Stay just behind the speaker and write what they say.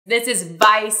This is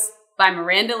Vice by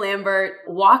Miranda Lambert.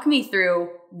 Walk me through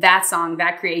that song,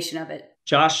 that creation of it.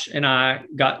 Josh and I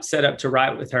got set up to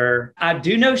write with her. I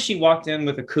do know she walked in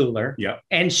with a cooler. Yeah.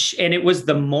 And it was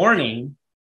the morning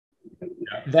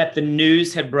that the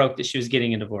news had broke that she was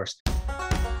getting a divorce.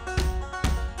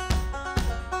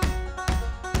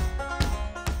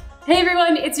 Hey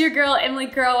everyone, it's your girl Emily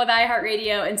Curl with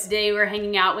iHeartRadio, and today we're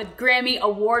hanging out with Grammy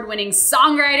award-winning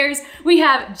songwriters. We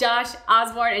have Josh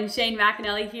Osborne and Shane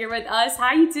McAnally here with us.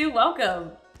 Hi, you two,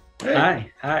 welcome.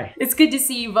 Hey. Hi. It's good to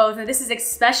see you both, and this is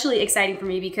especially exciting for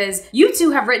me because you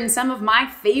two have written some of my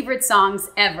favorite songs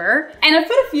ever, and I've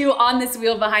put a few on this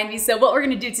wheel behind me. So what we're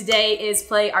gonna do today is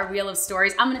play our Wheel of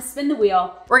Stories. I'm gonna spin the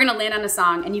wheel, we're gonna land on a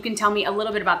song, and you can tell me a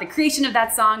little bit about the creation of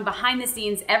that song, behind the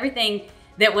scenes, everything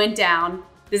that went down.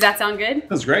 Does that sound good?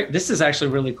 That's great. This is actually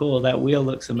really cool. That wheel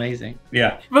looks amazing.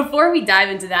 Yeah. Before we dive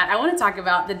into that, I want to talk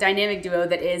about the dynamic duo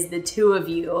that is the two of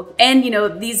you. And you know,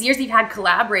 these years you've had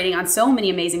collaborating on so many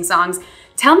amazing songs.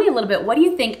 Tell me a little bit, what do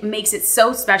you think makes it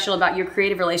so special about your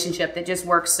creative relationship that just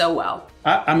works so well?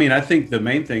 I mean, I think the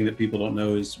main thing that people don't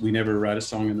know is we never write a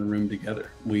song in the room together.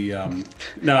 We,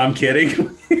 no, I'm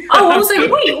kidding. Oh, I was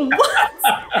like, wait,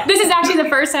 what? This is actually the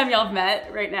first time y'all have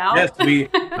met right now. Yes,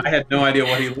 I had no idea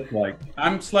what he looked like.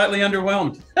 I'm slightly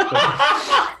underwhelmed.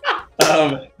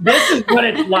 This is what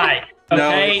it's like.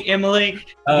 Okay, No. Emily,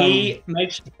 he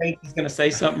makes you think he's going to say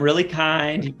something really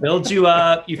kind. He builds you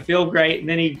up, you feel great, and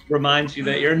then he reminds you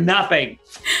that you're nothing.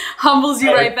 Humbles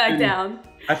you right back down.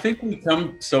 I think we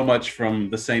come so much from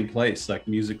the same place, like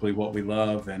musically what we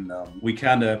love. And we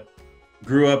kind of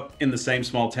grew up in the same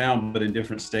small town, but in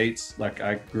different states. Like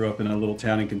I grew up in a little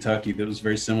town in Kentucky that was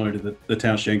very similar to the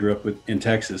town Shane grew up with in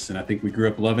Texas. And I think we grew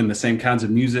up loving the same kinds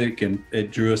of music, and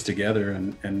it drew us together.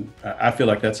 And I feel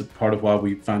like that's a part of why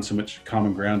we find so much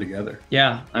common ground together.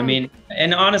 Yeah, I mean,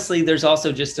 and honestly, there's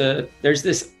also just there's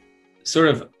this sort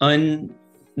of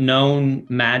unknown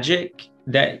magic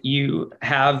that you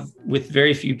have with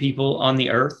very few people on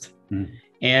the earth.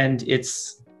 And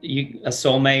it's a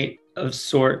soulmate of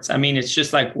sorts. I mean, it's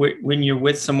just like when you're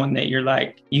with someone that you're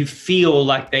like, you feel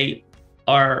like that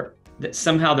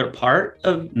somehow they're part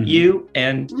of you.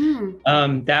 And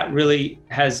that really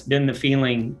has been the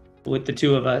feeling with the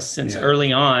two of us since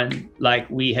early on. Like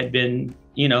we had been,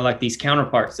 like these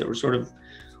counterparts that were sort of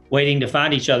waiting to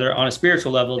find each other on a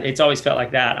spiritual level. It's always felt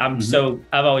like that.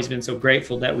 I've always been so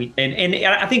grateful that and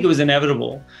I think it was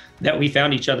inevitable that we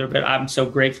found each other, but I'm so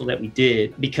grateful that we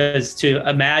did, because to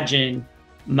imagine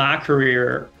my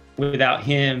career without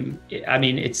him, I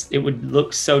mean, it would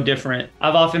look so different.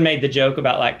 I've often made the joke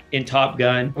about, like, in Top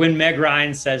Gun, when Meg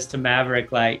Ryan says to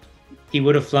Maverick, like, he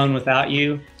would have flown without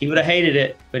you, he would have hated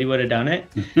it, but he would have done it.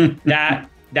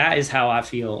 That is how I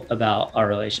feel about our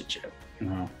relationship.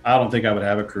 I don't think I would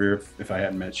have a career if I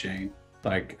hadn't met Shane.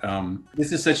 Like,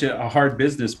 this is such a hard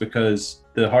business, because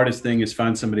the hardest thing is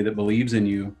find somebody that believes in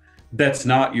you. That's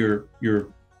not your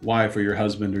wife or your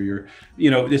husband or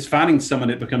it's finding someone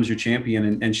that becomes your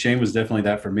champion. And Shane was definitely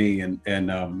that for me. And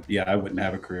yeah, I wouldn't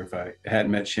have a career if I hadn't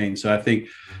met Shane. So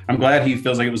I'm glad he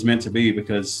feels like it was meant to be,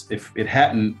 because if it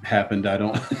hadn't happened,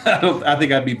 I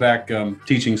think I'd be back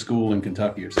teaching school in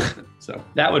Kentucky or something. So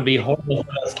that would be horrible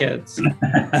for those kids.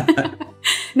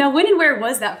 Now, when and where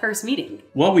was that first meeting?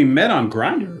 Well, we met on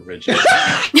Grindr originally.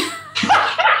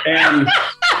 And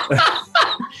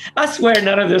I swear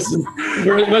none of this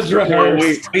was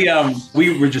rehearsed.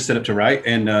 We were just set up to write,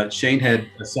 and Shane had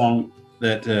a song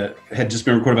that had just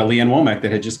been recorded by Leanne Womack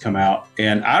that had just come out.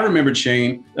 And I remembered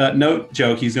Shane, no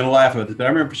joke, he's going to laugh at this, but I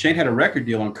remember Shane had a record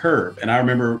deal on Curb. And I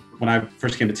remember when I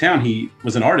first came to town, he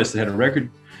was an artist that had a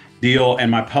record deal. And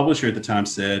my publisher at the time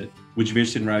said, would you be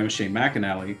interested in writing with Shane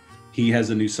McAnally? He has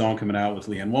a new song coming out with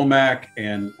Leanne Womack,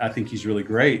 and I think he's really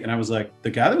great. And I was like, the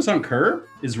guy that was on Curb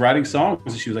is writing songs?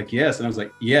 And she was like, yes. And I was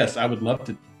like, yes, I would love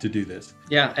to do this.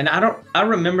 Yeah, and I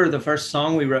remember the first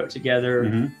song we wrote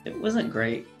together. It wasn't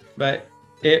great, but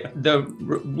there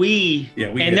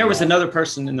was another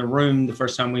person in the room the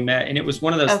first time we met, and it was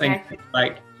one of those things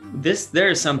like there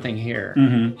is something here.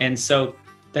 And so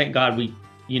thank God we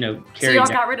carried. So y'all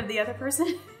got rid of the other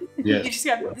person? Yes. You just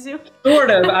got rid of the two?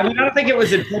 Sort of. I mean, I don't think it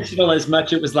was intentional as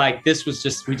much. It was like, we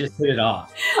just hit it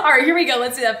off. All right, here we go.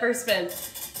 Let's do that first spin.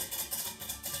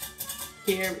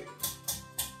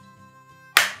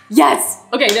 Yes!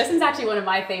 Okay, this is actually one of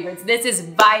my favorites. This is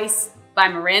Vice by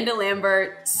Miranda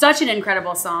Lambert. Such an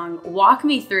incredible song. Walk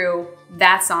me through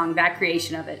that song, that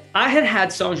creation of it. I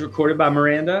had songs recorded by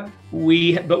Miranda,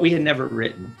 but we had never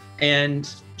written. And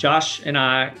Josh and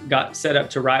I got set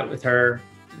up to write with her.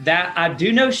 That I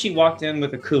do know she walked in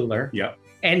with a cooler. Yeah.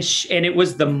 And it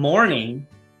was the morning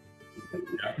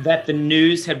that the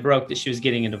news had broke that she was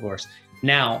getting a divorce.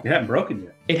 Now, It hadn't broken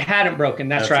yet. it hadn't broken.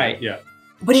 That's right. It, yeah.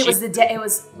 But it was the day,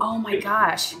 oh my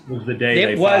gosh. It was the day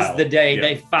It was the day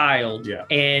they filed. Yeah.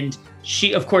 And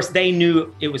she, of course, they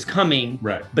knew it was coming,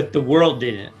 Right. but the world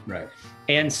didn't. Right.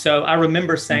 And so I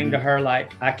remember saying to her,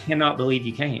 like, I cannot believe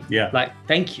you came. Yeah. Like,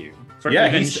 thank you for Yeah,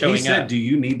 even he showing said, up. do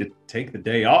you need to take the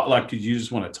day off? Like, do you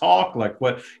just want to talk? Like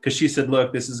what? Because she said,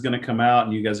 look, this is going to come out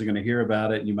and you guys are going to hear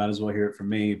about it. And you might as well hear it from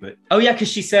me. But Oh, yeah, because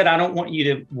she said, I don't want you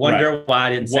to wonder why I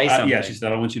didn't say something. Yeah, she said, I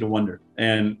don't want you to wonder.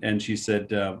 And she said,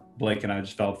 Blake and I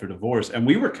just filed for divorce. And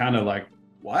we were kind of like,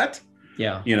 what?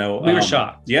 Yeah. You know, We were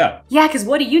shocked. Yeah. Yeah, because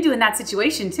what do you do in that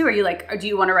situation too? Are you like, or do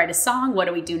you want to write a song? What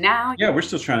do we do now? Yeah, we're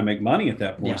still trying to make money at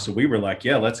that point. Yeah. So we were like,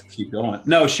 yeah, let's keep going.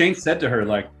 No, Shane said to her,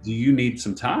 like, do you need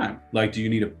some time? Like, do you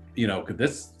need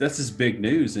because this is big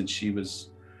news. And she was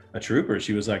a trooper.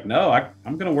 She was like, no,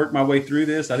 I'm going to work my way through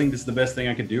this. I think this is the best thing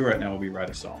I could do right now will be write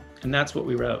a song. And that's what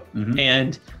we wrote. Mhm.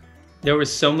 And there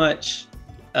was so much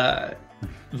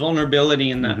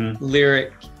vulnerability in that Mhm.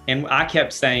 lyric. And I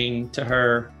kept saying to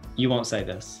her, you won't say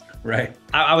this. Right.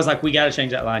 I was like, we got to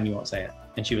change that line. You won't say it.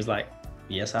 And she was like,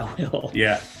 yes, I will.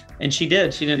 Yeah. And she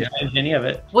did. She didn't change any of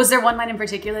it. Was there one line in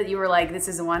particular that you were like, this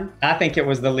is the one? I think it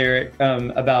was the lyric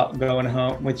about going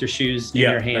home with your shoes in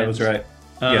Yeah, your hands. that was right.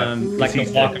 Like He a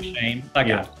said- walk of shame. Like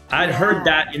Yeah. I'd heard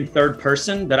that in third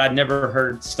person, but I'd never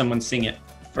heard someone sing it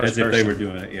first As if person. they were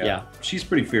doing it. Yeah. Yeah. She's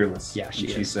pretty fearless. Yeah, she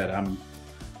And she is. said,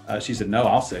 she said, no,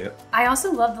 I'll say it. I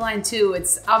also love the line too.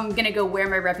 It's, I'm going to go where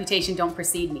my reputation don't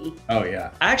precede me. Oh, yeah.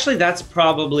 Actually, that's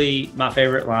probably my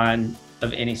favorite line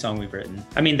of any song we've written.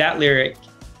 I mean, that lyric,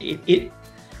 it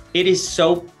is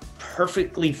so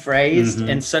perfectly phrased Mhm.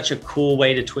 and such a cool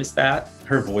way to twist that.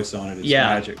 Her voice on it is Yeah.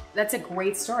 magic. That's a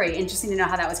great story. Interesting to know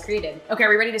how that was created. Okay, are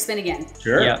we ready to spin again?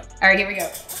 Sure. Yeah. All right, here we go.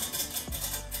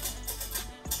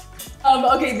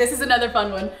 Okay, this is another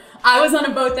fun one. I was on a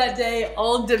boat that day,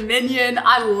 Old Dominion.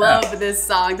 I love this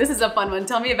song. This is a fun one.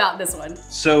 Tell me about this one.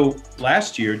 So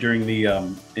last year during the,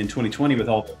 in 2020 with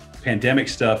all the pandemic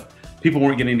stuff, people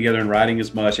weren't getting together and writing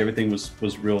as much. Everything was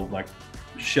real like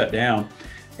shut down.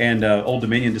 And Old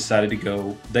Dominion decided to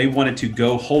go, they wanted to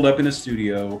go hold up in a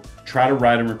studio, try to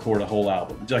write and record a whole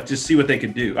album, like just see what they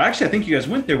could do. Actually, I think you guys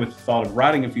went there with the thought of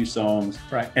writing a few songs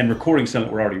and recording some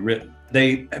that were already written.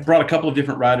 They brought a couple of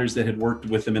different writers that had worked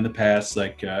with them in the past.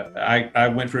 Like I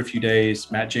went for a few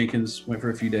days, Matt Jenkins went for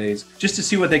a few days, just to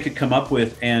see what they could come up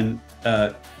with. And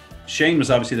Shane was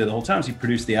obviously there the whole time, so he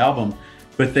produced the album.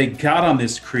 But they got on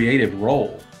this creative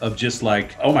role of just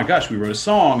like, oh my gosh, we wrote a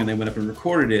song, and they went up and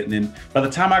recorded it. And then by the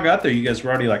time I got there, you guys were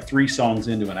already like 3 songs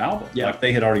into an album. Yeah. Like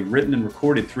they had already written and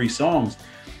recorded 3 songs.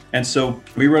 And so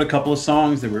we wrote a couple of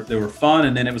songs that were fun.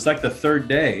 And then it was like the third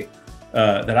day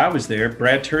that I was there,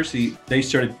 Brad Tersey, they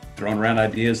started throwing around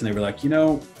ideas, and they were like,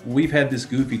 we've had this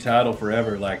goofy title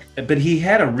forever, like, but he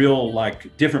had a real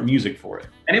like different music for it.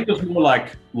 And it was more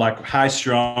like high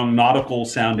strung nautical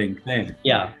sounding thing.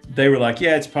 Yeah. They were like,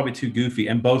 yeah, it's probably too goofy.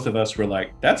 And both of us were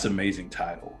like, that's amazing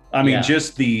title. I mean,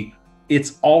 just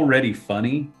it's already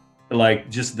funny. Like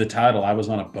just the title, I was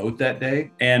on a boat that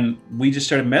day and we just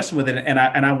started messing with it. And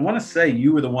I want to say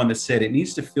you were the one that said it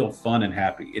needs to feel fun and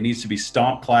happy. It needs to be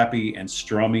stomp clappy and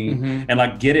strummy and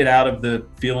like get it out of the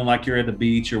feeling like you're at the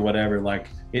beach or whatever. Like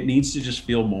it needs to just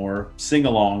feel more sing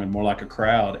along and more like a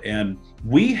crowd. And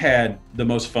we had the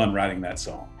most fun writing that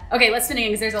song. Okay, let's spin again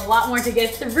because there's a lot more to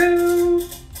get through.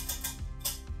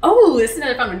 Oh, this is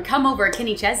another fun one. Come Over,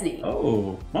 Kenny Chesney.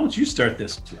 Oh, why don't you start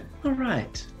this one? All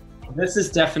right. This is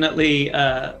definitely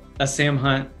a Sam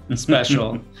Hunt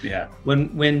special. Yeah.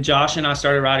 When Josh and I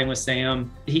started writing with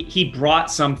Sam, he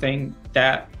brought something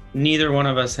that neither one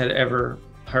of us had ever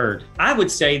heard. I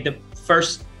would say the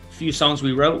first few songs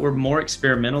we wrote were more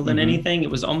experimental than anything. It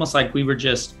was almost like we were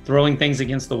just throwing things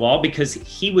against the wall because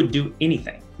he would do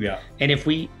anything. Yeah. And if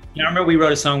I remember we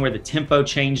wrote a song where the tempo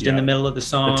changed in the middle of the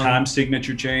song. The time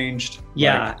signature changed.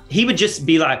 Yeah. He would just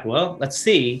be like, well, let's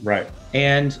see. Right.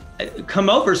 And Come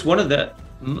Over is one of the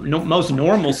most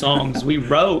normal songs we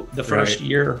wrote the first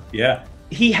year. Yeah.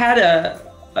 He had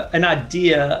an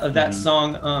idea of that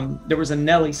song. There was a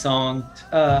Nelly song,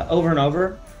 Over and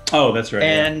Over. Oh, that's right.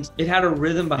 And it had a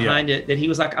rhythm behind it that he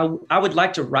was like, I would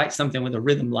like to write something with a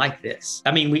rhythm like this.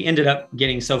 I mean, we ended up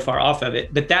getting so far off of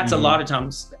it, but that's a lot of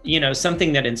times,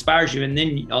 something that inspires you. And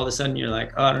then all of a sudden you're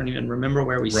like, oh, I don't even remember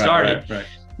where we started. Right.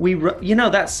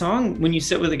 That song, when you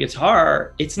sit with a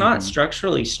guitar, it's not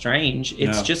structurally strange.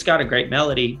 It's just got a great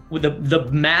melody. The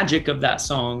magic of that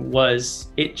song was,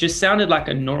 it just sounded like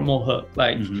a normal hook,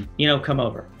 like, Come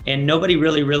Over. And nobody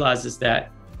really realizes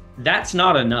that that's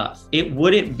not enough. It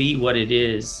wouldn't be what it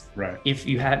is if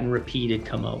you hadn't repeated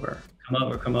Come Over. come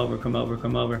over, come over, come over,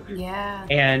 come over. Yeah.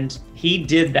 And he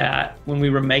did that when we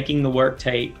were making the work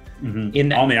tape. On the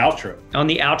outro. On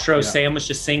the outro, Sam was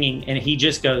just singing, and he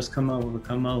just goes, come over,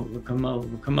 come over, come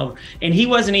over, come over. And he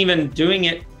wasn't even doing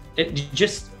it. It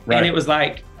just, and it was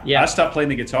like, I stopped playing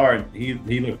the guitar, and he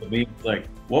looked at me like,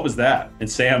 what was that? And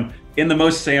Sam, in the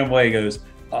most Sam way, goes,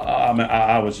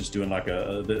 I was just doing like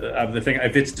the thing.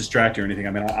 If it's distracting or anything,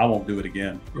 I mean, I won't do it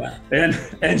again. Yeah.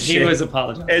 And he was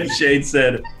apologizing. And Shane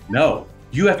said, no.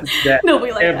 You have to do that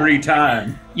every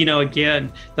time. You know,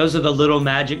 again, those are the little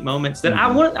magic moments that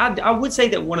I would say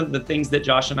that one of the things that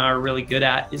Josh and I are really good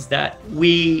at is that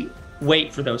we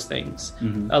wait for those things.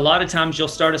 A lot of times you'll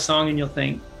start a song and you'll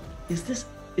think, is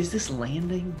this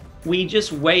landing? We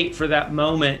just wait for that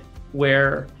moment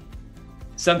where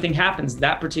something happens.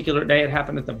 That particular day, it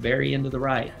happened at the very end of the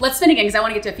ride. Let's spin again because I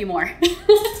want to get to a few more.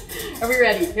 Are we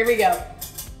ready? Here we go.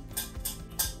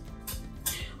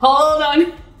 Hold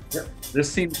on. This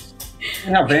seems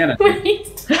how Vanna.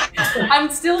 Wait,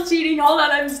 I'm still cheating. Hold on,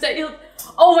 I'm still.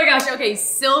 Oh my gosh. Okay,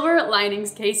 Silver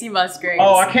Linings, Casey Musgraves.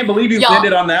 Oh, I can't believe you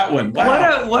ended on that one.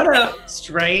 Wow. What a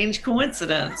strange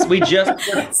coincidence. We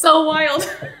just so wild.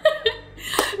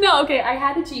 No, okay, I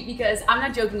had to cheat because I'm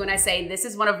not joking when I say this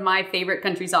is one of my favorite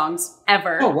country songs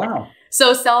ever. Oh wow.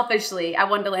 So selfishly, I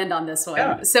wanted to land on this one.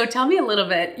 Yeah. So tell me a little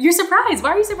bit. You're surprised.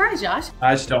 Why are you surprised, Josh?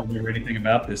 I just don't remember anything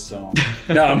about this song.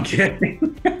 No, I'm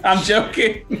kidding. I'm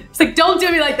joking. It's like, don't do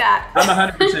me like that.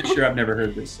 I'm 100% sure I've never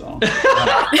heard this song.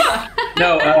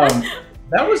 No,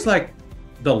 that was like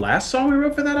the last song we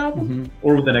wrote for that album,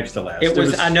 or the next to last. It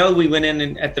was. I know we went in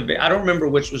and I don't remember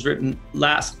which was written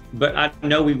last, but I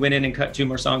know we went in and cut 2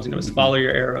 more songs, and it was "Follow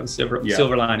Your Arrow" and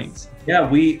Silver Linings. Yeah,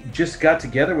 we just got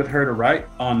together with her to write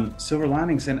on Silver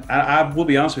Linings, and I will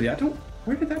be honest with you,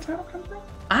 where did that title come from?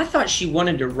 I thought she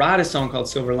wanted to write a song called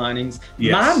Silver Linings.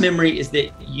 Yes. My memory is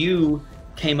that you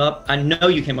came up. I know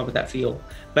you came up with that feel,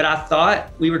 but I thought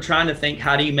we were trying to think,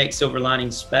 how do you make Silver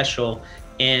Linings special?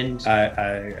 And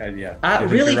I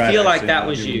really feel like that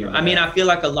was you. I mean, I feel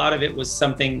like a lot of it was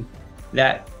something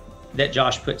that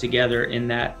Josh put together, in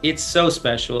that it's so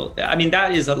special. I mean,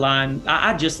 that is a line.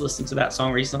 I just listened to that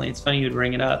song recently. It's funny you'd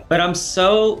bring it up, but I'm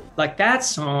so like, that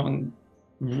song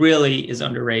really is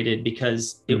underrated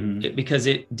because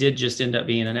it did just end up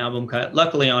being an album cut,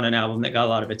 luckily on an album that got a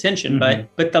lot of attention.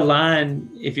 But the line,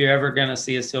 if you're ever gonna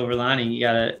see a silver lining, you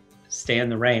gotta stay in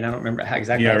the rain. I don't remember how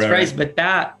exactly that's phrased, but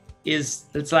that is,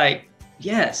 it's like,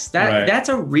 yes, that's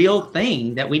a real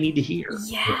thing that we need to hear.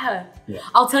 Yeah.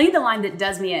 I'll tell you the line that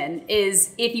does me in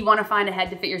is, if you want to find a head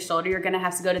to fit your shoulder, you're going to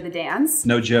have to go to the dance.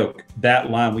 No joke.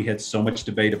 That line, we had so much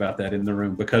debate about that in the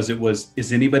room, because it was,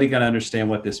 is anybody going to understand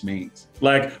what this means?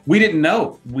 Like, we didn't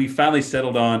know. We finally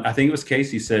settled on, I think it was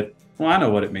Casey said, well, I know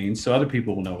what it means, so other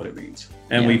people will know what it means.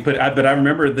 And but I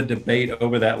remember the debate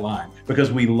over that line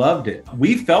because we loved it.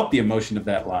 We felt the emotion of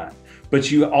that line. But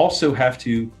you also have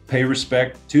to pay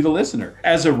respect to the listener.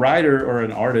 As a writer or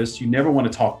an artist, you never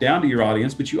want to talk down to your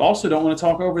audience, but you also don't want to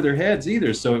talk over their heads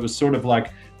either. So it was sort of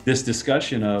like this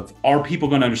discussion of, are people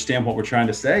going to understand what we're trying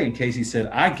to say? And Casey said,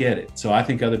 I get it. So I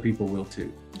think other people will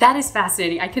too. That is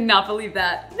fascinating. I cannot believe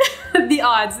that. The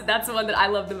odds. That's the one that I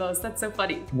love the most. That's so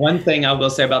funny. One thing I will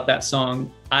say about that song,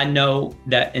 I know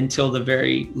that until the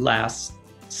very last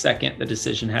second, the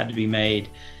decision had to be made.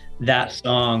 That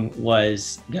song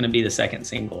was going to be the second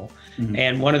single.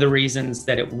 And one of the reasons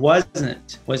that it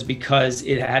wasn't was because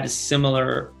it had a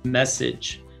similar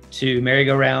message to Merry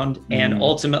Go Round. And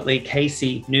ultimately,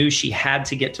 Casey knew she had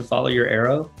to get to Follow Your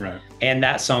Arrow. Right. And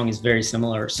that song is very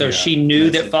similar. So she knew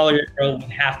that Follow Your Arrow would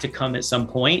have to come at some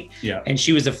point. Yeah. And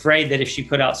she was afraid that if she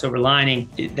put out Silver Lining,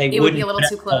 it would be a little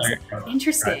too close.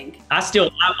 Interesting. Right.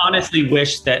 I honestly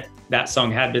wish that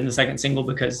song had been the second single,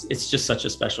 because it's just such a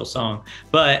special song.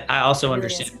 But I also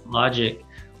understand the logic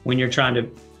when you're trying to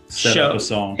show a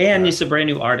song, and it's a brand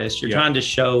new artist. You're trying to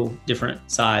show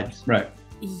different sides. Right.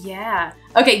 Yeah.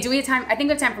 Okay. Do we have time? I think we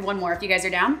have time for one more. If you guys are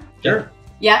down. Sure.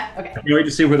 Yeah. Okay. I can't wait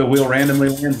to see where the wheel randomly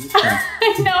lands.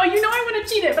 I know. You know I want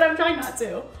to cheat it, but I'm trying not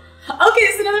to. Okay.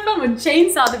 This is another fun one.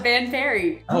 Chainsaw, the Van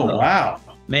Perry. Oh wow.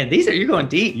 Man, you're going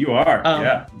deep. You are.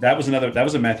 Yeah. That was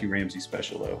a Matthew Ramsey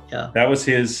special though. Yeah. That was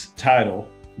his title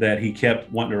that he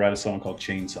kept wanting to write a song called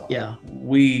Chainsaw. Yeah.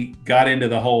 We got into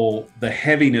the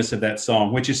heaviness of that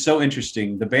song, which is so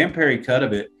interesting. The Van Perry cut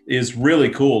of it is really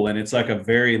cool. And it's like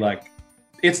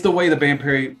it's the way the Van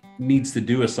Perry needs to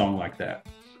do a song like that.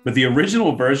 But the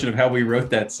original version of how we wrote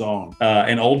that song,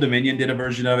 and Old Dominion did a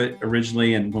version of it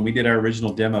originally, and when we did our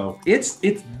original demo, it's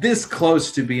this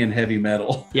close to being heavy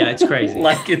metal. Yeah, it's crazy.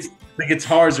 Like the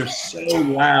guitars are so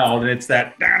loud, and it's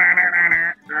that.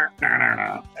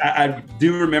 I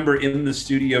do remember in the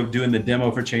studio doing the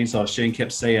demo for Chainsaw, Shane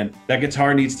kept saying, that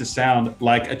guitar needs to sound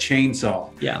like a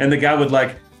chainsaw. Yeah. And the guy would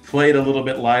like play it a little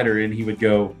bit lighter and he would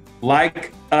go,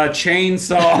 like a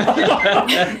chainsaw.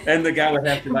 And the guy would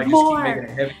have to like just keep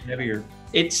making it heavier.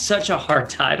 It's such a hard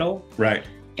title. Right.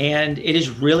 And it is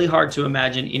really hard to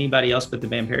imagine anybody else but the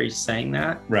Van Perrys saying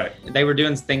that. Right. They were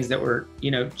doing things that were,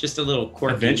 just a little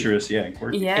quirky. Adventurous, yeah. And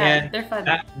quirky. Yeah, And they're fun.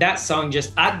 That song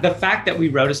the fact that we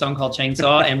wrote a song called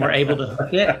Chainsaw and we're able to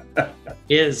hook it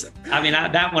is,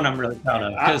 that one I'm really proud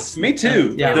of. Me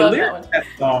too. Yeah. The lyrics of that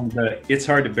song, it's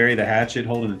hard to bury the hatchet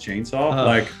holding a chainsaw.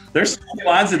 Like, there's so many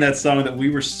lines in that song that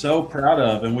we were so proud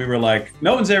of. And we were like,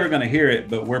 no one's ever going to hear it,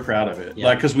 but we're proud of it. Yeah.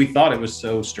 Like, because we thought it was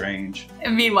so strange.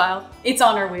 And meanwhile, it's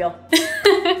on our wheel.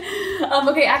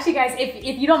 Okay, actually, guys,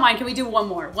 if you don't mind, can we do one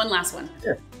last one?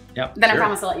 Sure. Yep. Then sure. I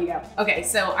promise I'll let you go. Okay,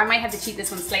 so I might have to cheat this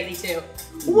one slightly too.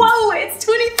 Whoa, it's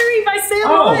 23 by Sam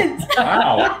Hunt.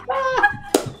 Wow.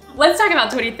 Let's talk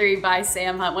about 23 by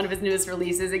Sam Hunt, one of his newest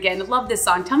releases. Again, love this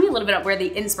song. Tell me a little bit about where the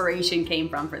inspiration came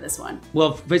from for this one.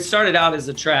 Well, it started out as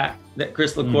a track that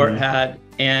Chris LaCourte had,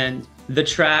 and the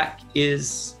track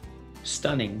is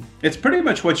stunning. It's pretty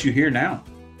much what you hear now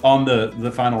on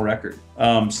the final record.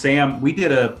 Sam, we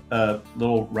did a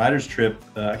little writer's trip.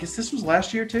 I guess this was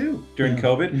last year too, during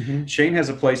COVID. Mm-hmm. Shane has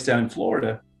a place down in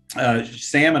Florida.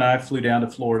 Sam and I flew down to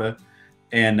Florida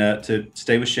and to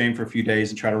stay with Shane for a few days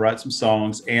and try to write some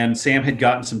songs. And Sam had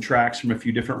gotten some tracks from a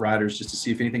few different writers just to see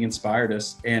if anything inspired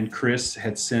us. And Chris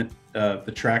had sent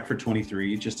the track for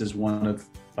 23 just as one of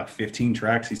like 15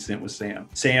 tracks he sent with Sam.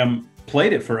 Sam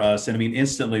played it for us. And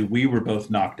instantly we were both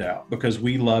knocked out because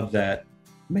we loved that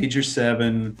major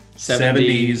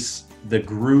 70s, the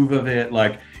groove of it.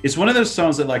 Like, it's one of those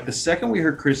songs that, like, the second we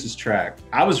heard Chris's track,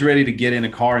 I was ready to get in a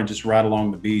car and just ride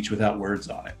along the beach without words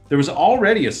on it. There was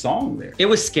already a song there. It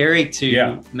was scary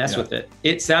to mess with it.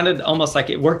 It sounded almost like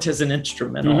it worked as an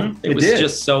instrumental. Mm-hmm. It was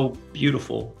just so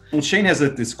beautiful. Well, Shane has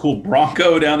this cool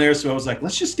Bronco down there, so I was like,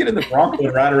 let's just get in the Bronco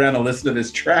and ride around and listen to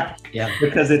this track. Yeah.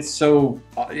 Because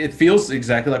it feels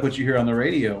exactly like what you hear on the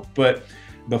radio. But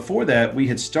before that, we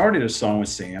had started a song with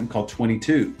Sam called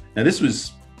 22. Now, this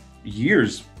was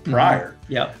years prior.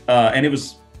 Mm-hmm. Yeah. And it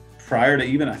was prior to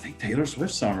even, I think, Taylor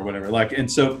Swift's song or whatever.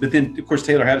 But then, of course,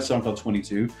 Taylor had a song called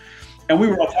 22. And we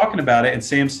were all talking about it. And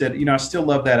Sam said, I still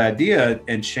love that idea.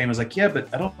 And Shane was like, yeah, but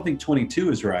I don't think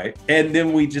 22 is right. And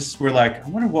then we just were like, I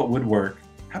wonder what would work.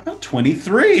 How about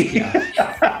 23?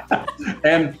 Yeah.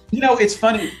 And, it's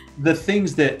funny, the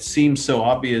things that seem so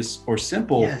obvious or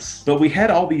simple, but we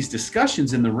had all these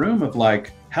discussions in the room of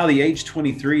like how the age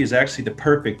 23 is actually the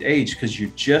perfect age because you're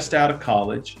just out of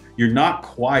college. You're not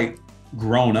quite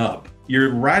grown up.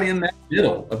 You're right in that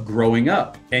middle of growing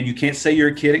up. And you can't say you're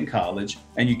a kid in college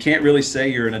and you can't really say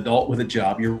you're an adult with a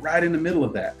job. You're right in the middle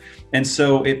of that. And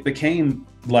so it became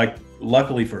like,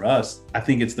 luckily for us, I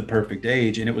think it's the perfect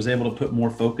age, and it was able to put more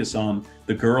focus on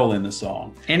the girl in the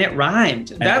song. And it rhymed.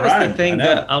 That was the thing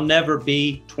that I'll never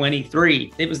be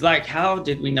 23. It was like, how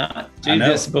did we not do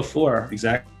this before?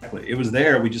 Exactly. It was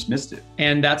there. We just missed it.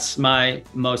 And that's my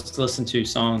most listened to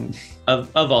song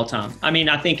of all time.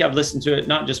 I think I've listened to it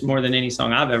not just more than any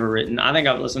song I've ever written. I think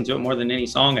I've listened to it more than any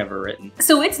song ever written.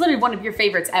 So it's literally one of your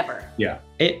favorites ever. Yeah.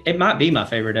 It might be my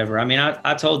favorite ever.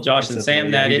 I told Josh and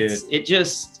Sam that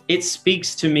it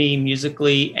speaks to me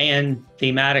musically and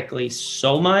thematically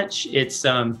so much. It's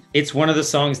one of the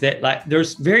songs that, like,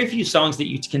 there's very few songs that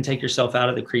you can take yourself out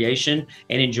of the creation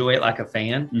and enjoy it like a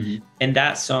fan. Mm-hmm. And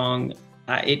that song,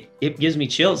 it gives me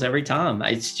chills every time.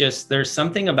 It's just, there's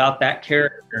something about that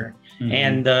character.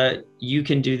 Mm-hmm. And you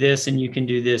can do this and you can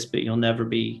do this, but you'll never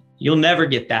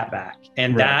get that back.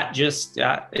 And that just,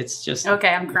 it's just. Okay,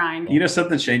 I'm crying.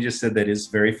 Something Shane just said that is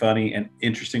very funny and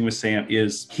interesting with Sam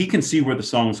is he can see where the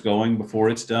song's going before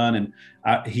it's done. And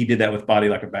he did that with Body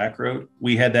Like a Back Road.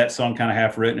 We had that song kind of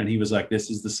half written and he was like, this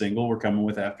is the single we're coming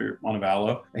with after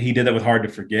Montevallo. He did that with Hard to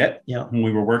Forget. Yeah. When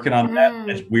we were working on that,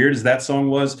 as weird as that song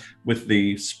was with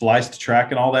the spliced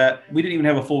track and all that, we didn't even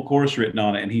have a full chorus written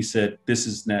on it. And he said, this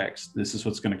is next. This is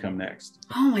what's going to come next.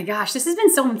 Oh my gosh, this has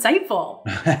been so insightful.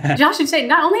 Josh and Shane,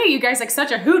 not only are you guys like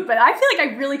such a hoot, but I feel like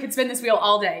I really could spin this wheel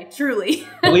all day, truly.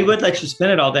 We would let you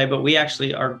spin it all day, but we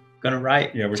actually are going to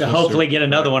write to hopefully get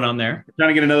another one on there. We're trying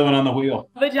to get another one on the wheel.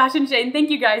 But Josh and Shane, thank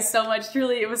you guys so much.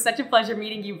 Truly, it was such a pleasure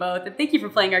meeting you both. And thank you for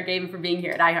playing our game and for being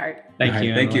here at iHeart. Thank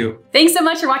you. Thank you. Thanks so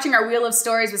much for watching our Wheel of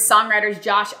Stories with songwriters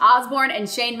Josh Osborne and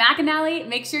Shane McAnally.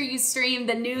 Make sure you stream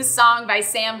the new song by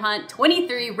Sam Hunt,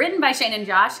 23, written by Shane and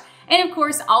Josh. And of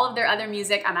course, all of their other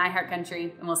music on iHeart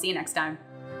Country. And we'll see you next time.